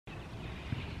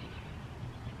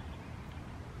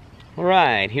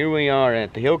Alright, here we are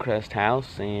at the Hillcrest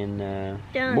house and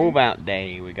move out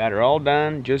day. We got her all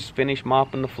done, just finished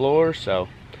mopping the floor, so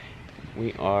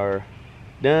we are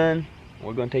done.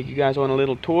 We're going to take you guys on a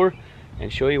little tour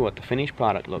and show you what the finished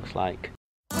product looks like.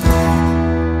 Been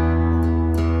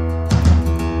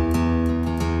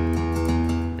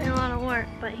a lot of work,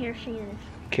 but here she is.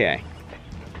 Okay.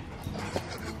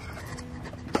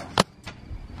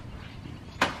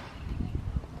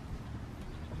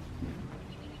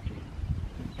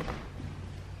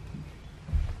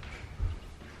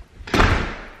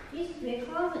 Used to be a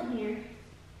closet here.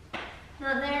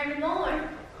 Not there anymore.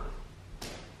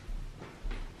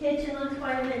 Kitchen looks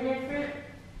quite a bit different.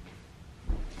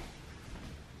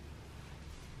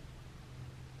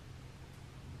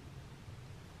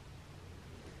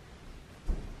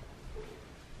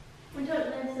 We took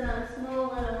this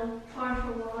small little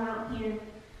partial wall out here.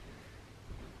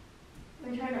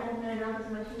 We tried to open it up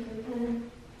as much as we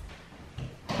could.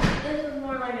 This was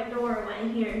more like a doorway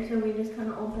here, so we just kind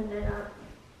of opened it up.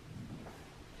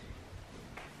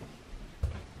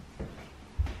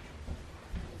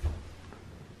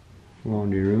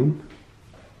 Laundry room.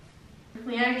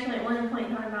 We actually at one point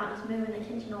thought about just moving the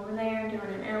kitchen over there,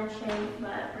 doing an L shape,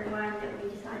 but we're glad that we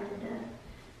decided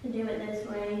to do it this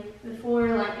way. Before,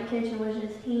 like, the kitchen was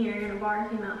just here and a bar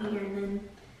came out here and then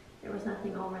there was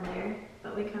nothing over there.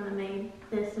 But we kind of made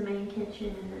this the main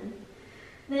kitchen and then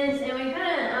this, and we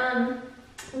kind of,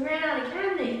 we ran out of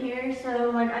cabinet here,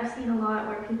 so like I've seen a lot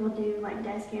where people do like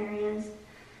desk areas.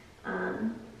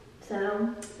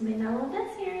 So we made that little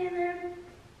desk area there.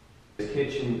 The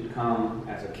kitchen come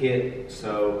as a kit,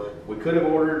 so we could have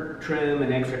ordered trim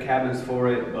and extra cabinets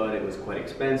for it, but it was quite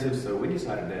expensive, so we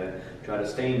decided to try to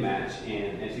stain match.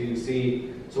 And as you can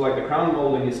see, so like the crown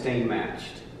molding is stain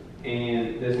matched,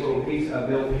 and this little piece I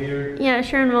built here. Yeah,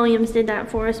 Sharon Williams did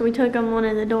that for us. We took on one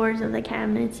of the doors of the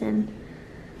cabinets, and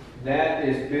that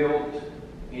is built,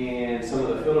 and some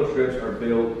of the filler strips are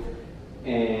built.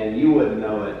 And you wouldn't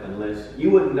know it unless, you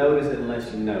wouldn't notice it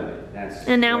unless you know it. That's.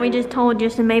 And now we just told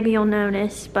you, so maybe you'll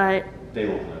notice, but they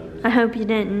won't notice. I hope you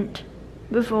didn't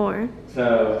before.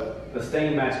 So the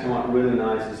stain match came out really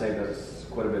nice and saved us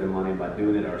quite a bit of money by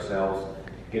doing it ourselves,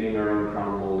 getting our own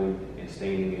crown molding and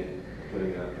staining it, putting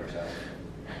it up ourselves.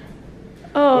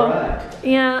 Oh, right.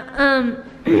 Yeah.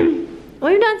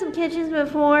 We've done some kitchens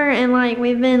before, and like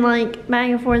we've been like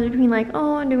back and forth between like,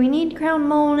 oh, do we need crown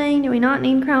molding? Do we not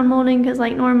need crown molding? Because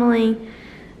like normally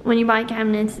when you buy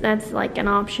cabinets, that's like an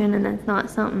option, and that's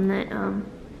not something that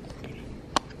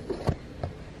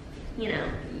you know,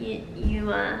 you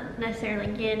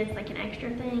necessarily get. It's like an extra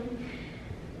thing.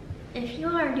 If you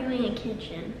are doing a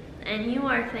kitchen and you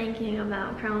are thinking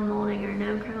about crown molding or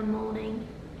no crown molding,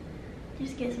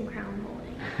 just get some crown molding.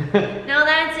 Now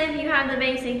that's if you have the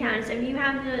basic cabinets. If you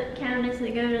have the cabinets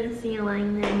that go to the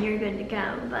ceiling, then you're good to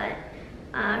go. But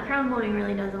crown molding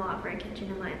really does a lot for a kitchen,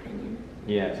 in my opinion.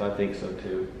 Yes, I think so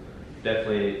too.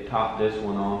 Definitely top this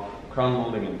one off. Crown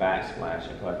molding and backsplash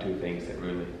are probably two things that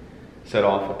really set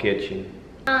off a kitchen.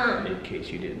 In case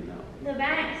you didn't know. The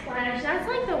backsplash, that's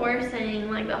like the worst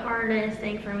thing, like the hardest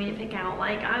thing for me to pick out.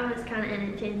 Like I was kind of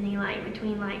in a tizzy, like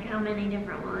between like how many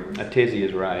different ones. A tizzy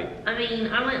is right. I mean,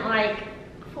 I went like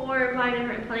 4 or 5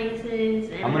 different places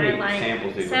and how many had like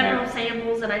samples did you several have?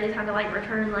 samples that I just had to like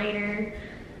return later.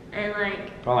 And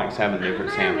like, Probably like 7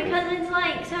 different samples. Because it's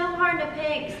like so hard to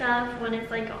pick stuff when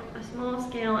it's like a small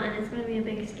scale and it's going to be a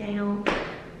big scale.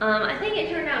 I think it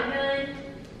turned out good.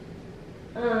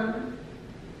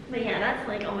 But yeah, that's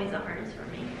like always the hardest for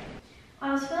me.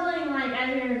 I was feeling like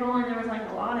as we were going, there was like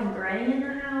a lot of gray in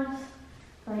the house.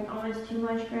 Like almost too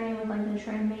much gray with like the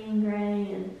trim being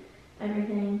gray and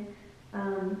everything.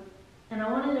 And I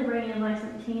wanted to bring in like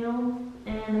some teal.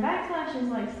 And the backsplash is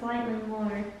like slightly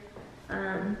more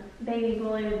baby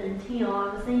blue than teal.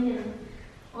 I was thinking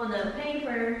on the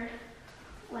paper,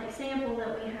 like sample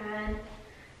that we had,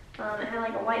 it had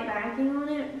like a white backing on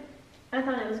it. I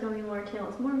thought it was going to be more teal.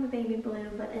 It's more of a baby blue,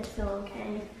 but it's still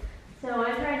okay. So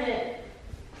I tried to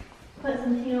put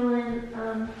some teal in.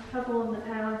 A couple of the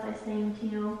palettes I stained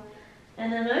teal.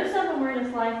 And then most of them were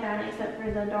just like that except for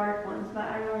the dark ones, but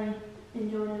I really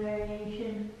enjoyed the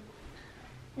variation.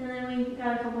 And then we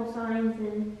got a couple signs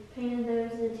and painted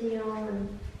those the teal.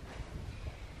 And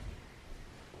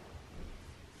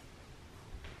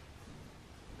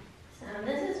so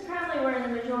this is probably where the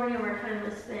majority of our time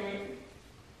was spent.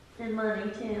 And money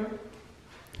too.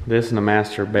 This is the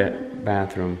master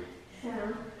bathroom. So,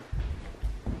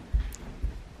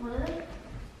 one of the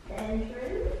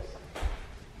bedrooms.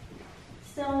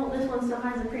 Still, this one still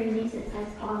has a pretty decent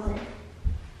sized closet.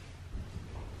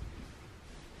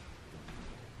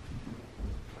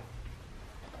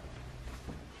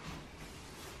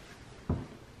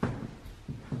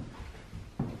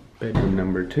 Bedroom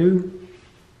number 2.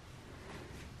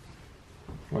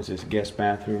 What's this, guest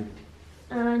bathroom?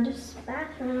 Just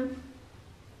bathroom.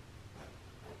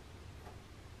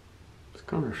 It's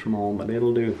kind of small, but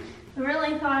it'll do. I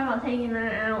really thought about taking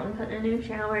that out and putting a new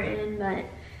shower in, but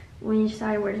we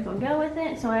decided we're just gonna go with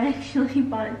it. So I actually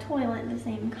bought a toilet the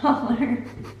same color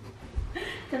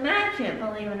to match it,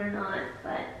 believe it or not.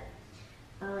 But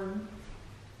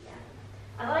yeah,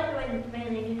 I like the way the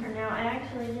vanity turned out. I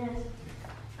actually just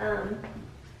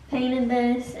painted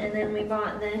this, and then we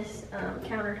bought this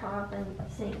countertop and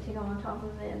sink to go on top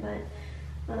of it.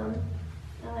 But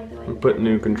I like the way. We put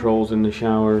new controls in the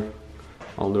shower,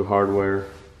 all new hardware,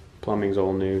 plumbing's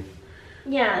all new.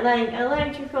 Yeah, like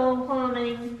electrical,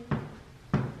 plumbing.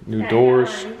 New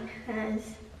doors. Because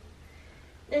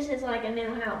this is like a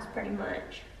new house, pretty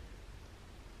much.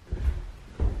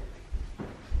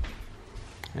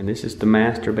 And this is the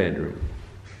master bedroom.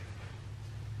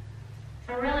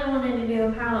 I really wanted to do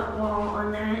a pallet wall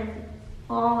on that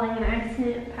wall, like an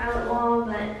accent pallet wall,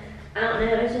 but I don't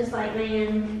know, it's just like,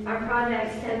 man, our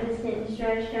projects kept us getting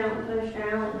stretched out and pushed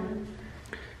out, and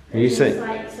there's just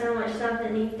like so much stuff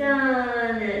that needs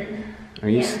done, and are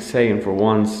you saying for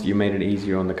once you made it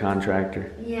easier on the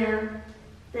contractor? yeah,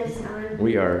 this time.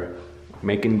 We are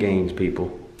making gains,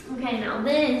 people. Okay, now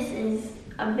this is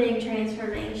a big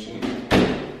transformation.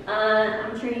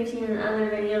 I'm sure you've seen in the other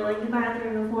video, like the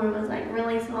bathroom before was like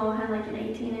really small, had like an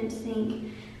 18-inch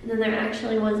sink. And then there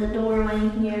actually was a doorway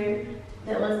here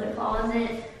that was the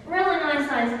closet. Really nice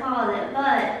size closet,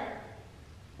 but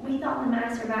we thought the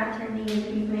master bathroom needed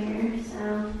to be bigger,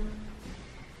 so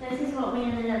this is what we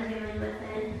ended up doing with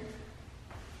it.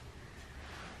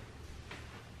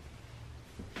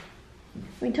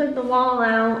 We took the wall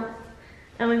out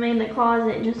and we made the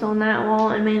closet just on that wall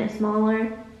and made it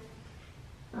smaller.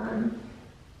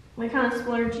 We kind of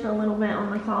splurged a little bit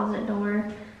on the closet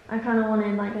door. I kind of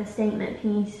wanted like a statement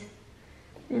piece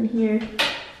in here.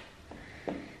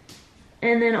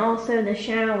 And then also the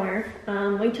shower.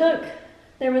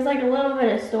 There was like a little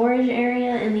bit of storage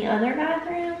area in the other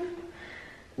bathroom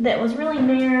that was really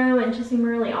narrow and just seemed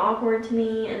really awkward to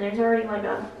me. And there's already like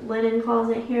a linen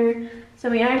closet here.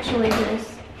 So we actually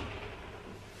just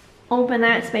opened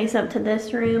that space up to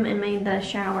this room and made the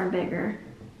shower bigger.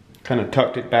 Kind of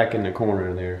tucked it back in the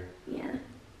corner there. Yeah.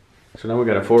 So now we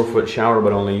got a 4-foot shower,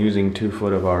 but only using 2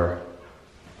 foot of our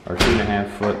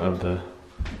 2.5 foot of the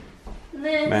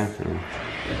bathroom.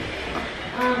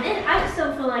 I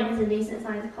still feel like it's a decent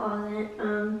sized closet.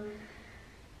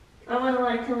 I would have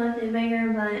liked to left it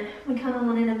bigger, but we kind of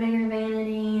wanted a bigger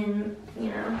vanity, and you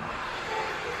know.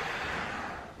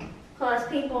 Plus,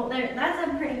 that's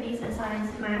a pretty decent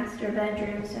sized master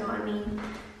bedroom, so I mean,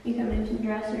 you can move some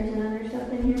dressers and other stuff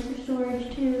in here for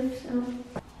storage too, so.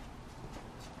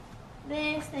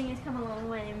 This thing has come a long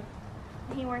way.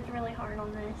 He worked really hard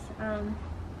on this.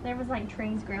 There was like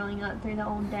trees growing up through the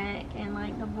old deck, and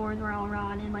like the boards were all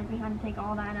rotted, like we had to take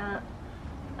all that up.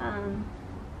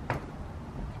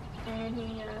 And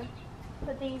he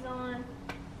put these on.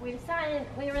 We decided,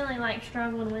 we really like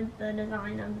struggled with the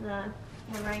design of the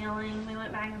railing. We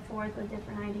went back and forth with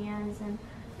different ideas, and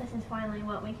this is finally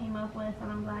what we came up with, and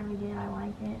I'm glad we did. I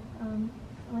like it.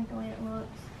 I like the way it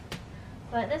looks.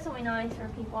 But this will be nice for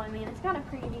people. I mean, it's got a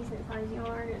pretty decent sized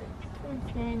yard, and it's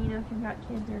fenced in, you know, if you've got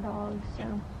kids or dogs.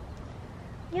 So,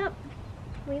 yep,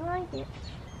 we like it.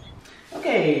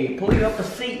 Okay, pull you up a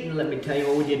seat and let me tell you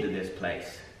what we did to this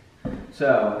place.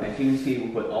 So, as you can see,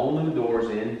 we put all new doors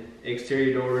in.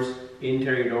 Exterior doors,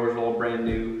 interior doors, all brand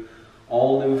new.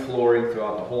 All new flooring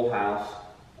throughout the whole house.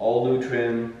 All new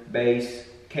trim, base,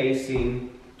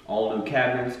 casing. All new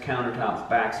cabinets, countertops,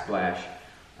 backsplash.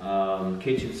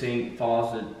 Kitchen sink,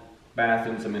 faucet,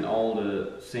 bathrooms. I mean, all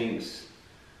the sinks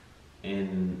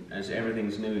and as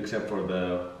everything's new except for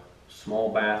the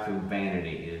small bathroom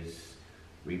vanity is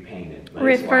repainted.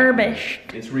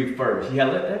 Refurbished. It's refurbished. Yeah,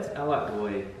 I like the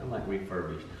way, I like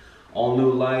refurbished. All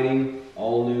new lighting,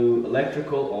 all new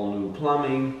electrical, all new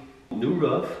plumbing, new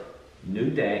roof, new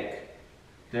deck.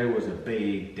 There was a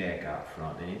big deck out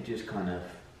front, and it just kind of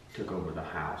took over the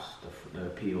house, the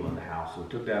appeal of the house. So we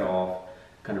took that off,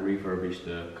 kind of refurbished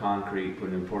the concrete, put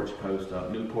a new porch post up,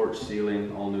 new porch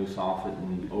ceiling, all new soffit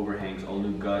and overhangs, all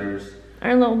new gutters.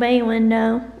 Our little bay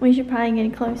window. We should probably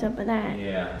get a close up of that.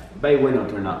 Yeah, bay window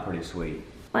turned out pretty sweet.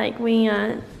 Like we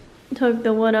took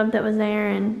the wood up that was there,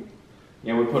 and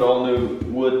yeah, we put all new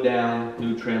wood down,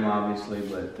 new trim obviously,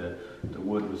 but the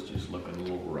wood was just looking a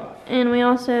little rough. And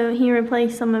he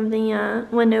replaced some of the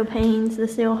window panes. The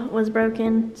seal was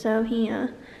broken, so he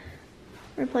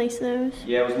replace those.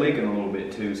 Yeah, it was leaking a little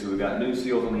bit too, so we got new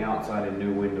seals on the outside and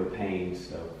new window panes,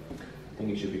 so I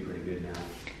think it should be pretty good now.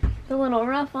 the little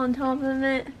roof on top of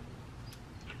it.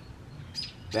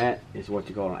 That is what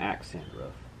you call an accent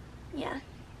roof. Yeah.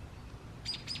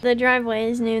 The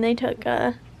driveway is new. They took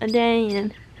a day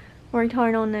and worked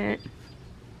hard on that.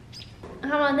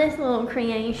 How about this little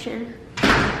creation?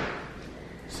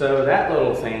 So that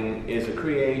little thing is a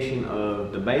creation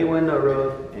of the bay window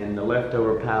roof and the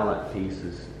leftover pallet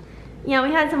pieces. Yeah,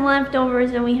 we had some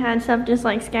leftovers and we had stuff just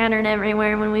like scattered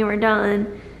everywhere when we were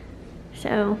done.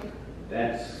 So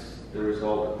That's the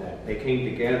result of that. They came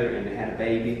together and they had a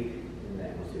baby, and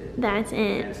that was it. that's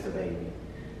it. That's the baby.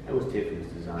 That was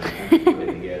Tiffany's design. I put it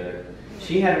together.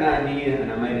 She had an idea and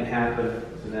I made it happen,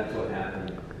 so that's what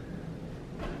happened.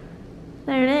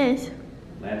 There it is.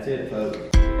 That's it, folks.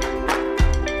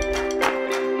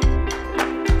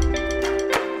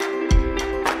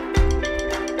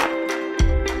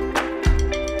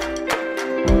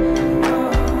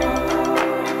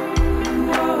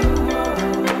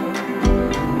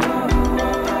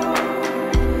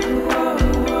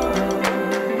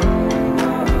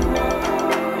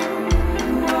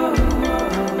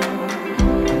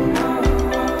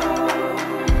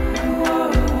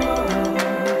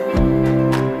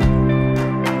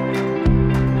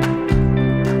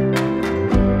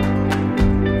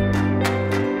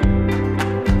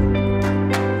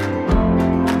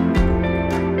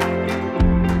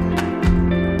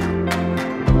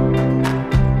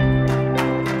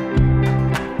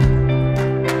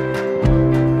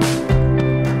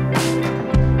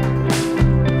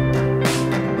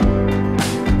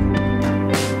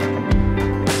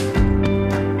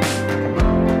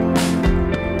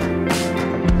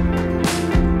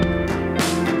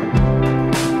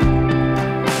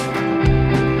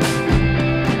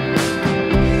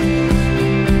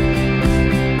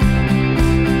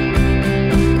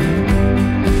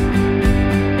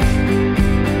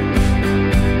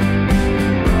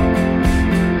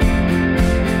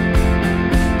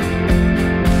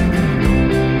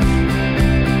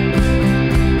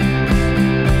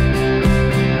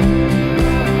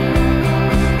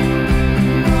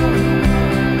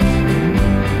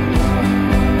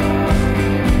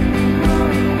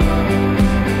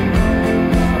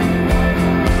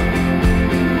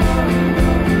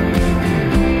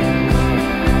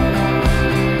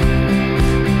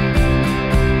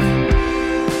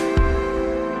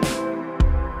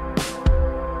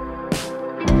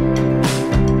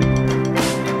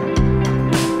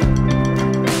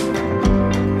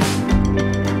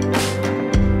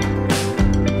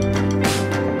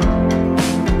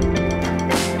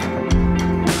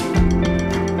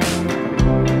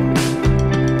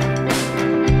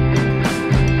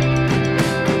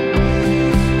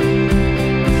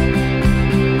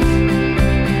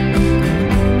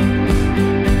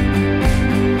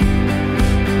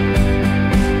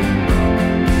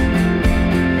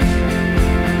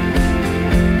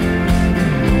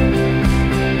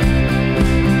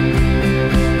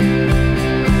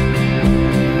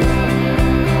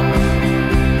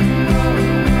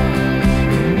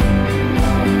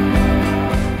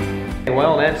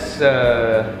 Well, that's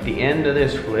the end of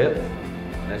this flip.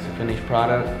 That's the finished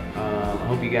product. I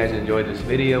hope you guys enjoyed this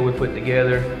video we put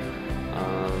together.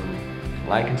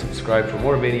 Like and subscribe for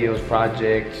more videos,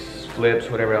 projects, flips,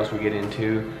 whatever else we get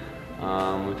into.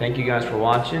 We thank you guys for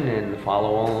watching and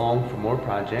follow along for more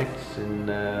projects. And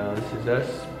this is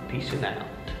us. Peace out.